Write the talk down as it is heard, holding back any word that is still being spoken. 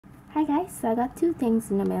Hi guys, so I got two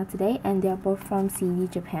things in the mail today and they're both from CD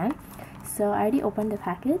Japan. So I already opened the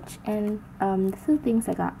package and the two things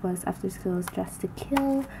I got was After School's Dress to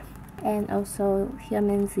Kill and also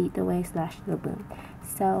Hyomin's Lead the Way / Laboon.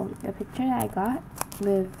 So the picture that I got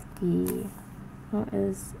with the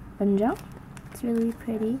is omgg. It's really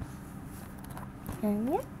pretty.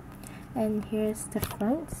 And yeah. And here's the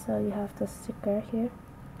front, so you have the sticker here.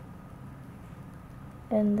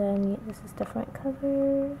 And then this is the front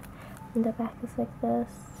cover. And the back is like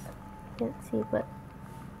this. You can't see, but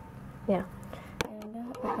yeah. And I'm gonna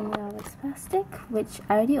open it out with plastic, which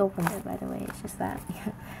I already opened it by the way. It's just that.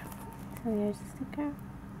 Yeah. So here's the sticker.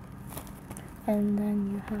 And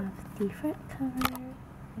then you have the front cover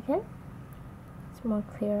again. It's more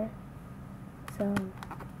clear. So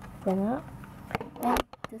bring it up. And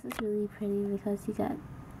this is really pretty because you got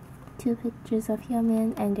two pictures of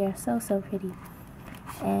Hyomin and they're so pretty.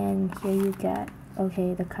 And here you got,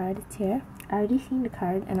 okay, the card is here. I already seen the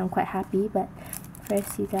card and I'm quite happy, but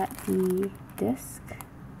first you got the disc,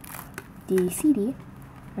 the CD,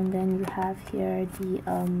 and then you have here the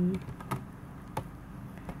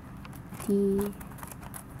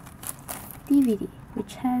DVD,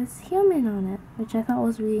 which has Hyomin on it, which I thought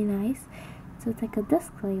was really nice. So it's like a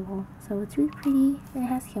disc label, so it's really pretty and it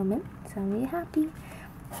has Hyomin, so I'm really happy.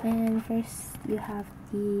 And first you have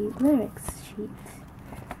the lyrics sheet.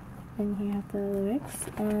 And here you have the lyrics,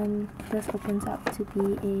 and this opens up to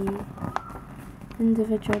be a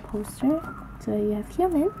individual poster. So you have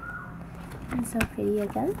Hyomin, and so pretty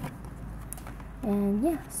again. And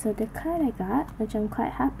yeah, so the card I got, which I'm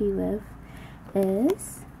quite happy with,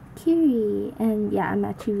 is Kiri. And yeah, I'm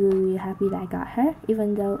actually really happy that I got her,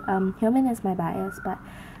 even though Hyomin is my bias, but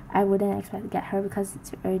I wouldn't expect to get her because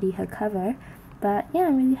it's already her cover. But yeah,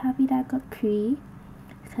 I'm really happy that I got Kiri,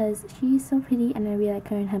 because she's so pretty and I really like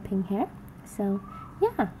her and her pink hair. So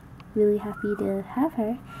yeah, really happy to have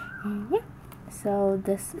her. And yeah, so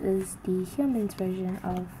this is the Hyomin's version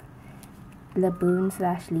of Laboon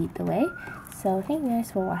 / Lead the Way. So thank you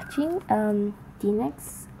guys for watching. The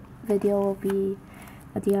next video will be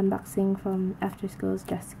the unboxing from After School's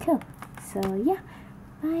Dress to Kill. So yeah,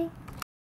 bye.